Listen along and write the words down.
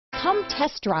Come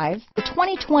test drive the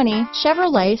 2020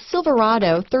 Chevrolet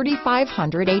Silverado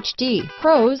 3500 HD.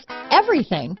 Pros,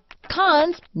 everything.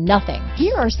 Cons, nothing.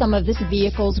 Here are some of this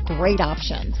vehicle's great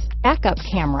options: backup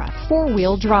camera,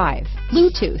 4-wheel drive,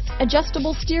 Bluetooth,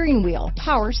 adjustable steering wheel,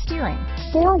 power steering,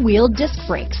 4-wheel disc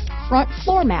brakes, front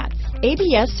floor mats,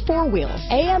 ABS 4-wheel,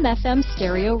 AM/FM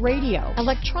stereo radio,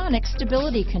 electronic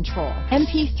stability control,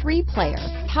 MP3 player,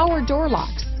 power door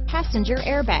locks, passenger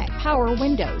airbag, power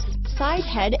windows, side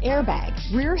head airbag,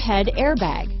 rear head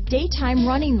airbag, daytime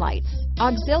running lights,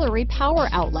 auxiliary power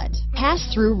outlet,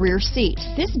 pass-through rear seat.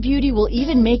 This beauty will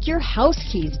even make your house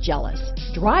keys jealous.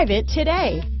 Drive it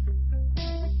today.